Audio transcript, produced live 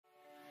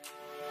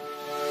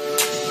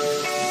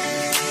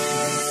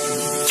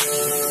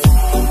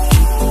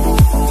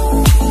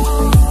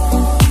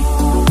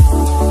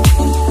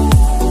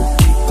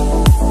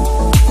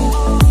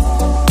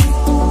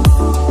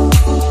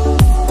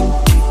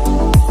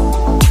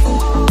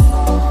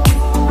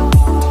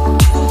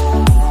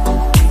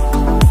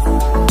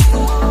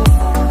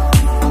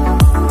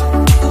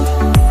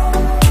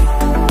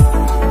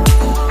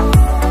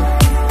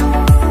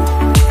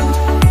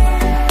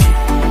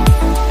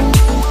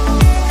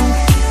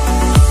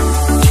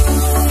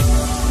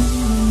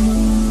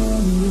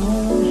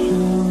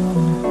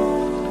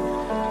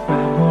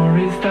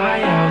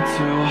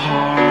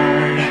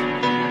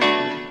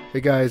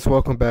Hey guys,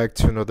 welcome back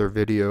to another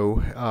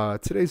video.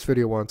 Today's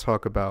video I want to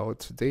talk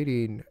about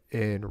dating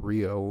in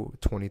Rio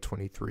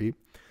 2023.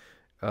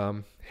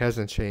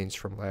 Hasn't changed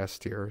from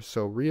last year.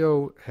 So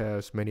Rio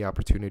has many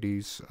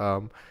opportunities.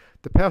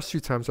 The past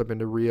few times I've been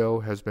to Rio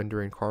has been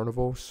during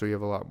Carnival, so you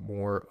have a lot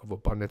more of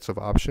abundance of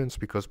options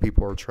because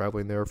people are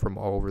traveling there from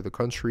all over the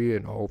country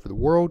and all over the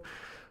world.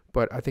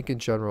 But I think in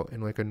general,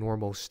 in like a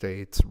normal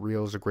state,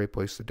 Rio is a great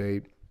place to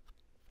date.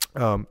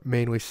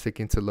 Mainly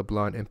sticking to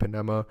Leblon and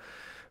Panama.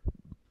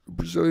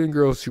 Brazilian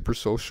girls, super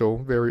social,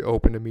 very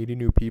open to meeting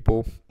new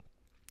people,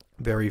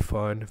 very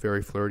fun,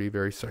 very flirty,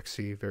 very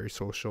sexy, very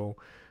social.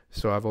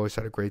 So I've always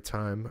had a great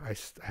time.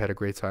 Had a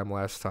great time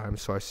last time,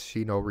 so I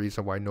see no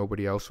reason why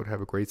nobody else would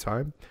have a great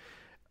time.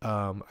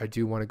 I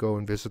do want to go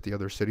and visit the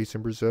other cities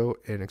in Brazil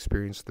and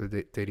experience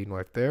the dating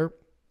life there.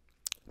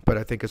 But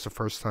I think it's the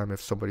first time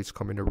if somebody's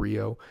coming to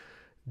Rio,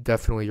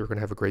 definitely you're going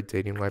to have a great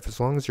dating life as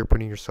long as you're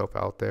putting yourself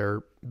out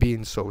there,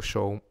 being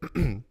social.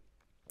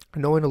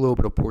 Knowing a little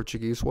bit of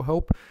Portuguese will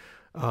help,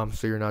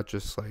 so you're not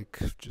just like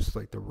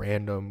the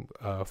random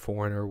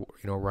foreigner,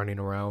 running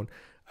around.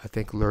 I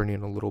think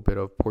learning a little bit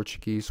of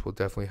Portuguese will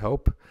definitely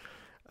help.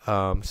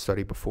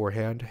 Study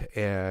beforehand,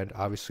 and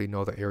obviously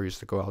know the areas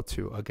to go out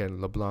to. Again,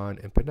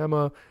 Leblon and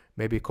Panama,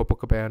 maybe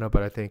Copacabana,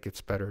 but I think it's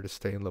better to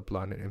stay in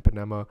Leblon and in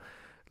Panama.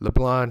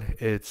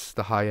 Leblon, it's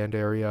the high-end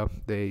area.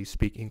 They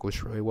speak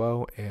English really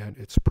well, and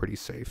it's pretty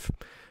safe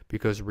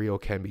because Rio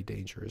can be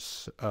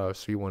dangerous. So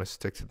you want to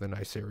stick to the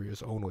nice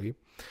areas only.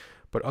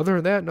 But other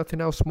than that,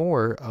 nothing else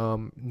more.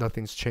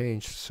 Nothing's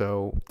changed.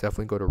 So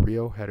definitely go to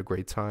Rio. Had a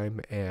great time,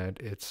 and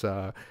it's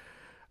a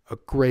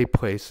great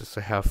place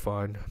to have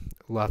fun.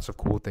 Lots of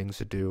cool things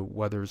to do.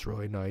 Weather's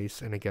really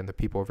nice, and again, the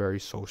people are very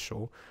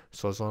social.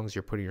 So as long as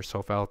you're putting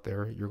yourself out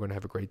there, you're going to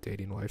have a great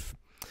dating life.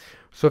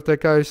 So with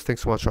that, guys,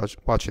 thanks so much for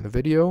watching the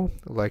video.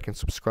 Like and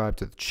subscribe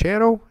to the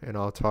channel, and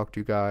I'll talk to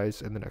you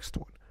guys in the next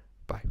one.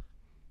 Bye.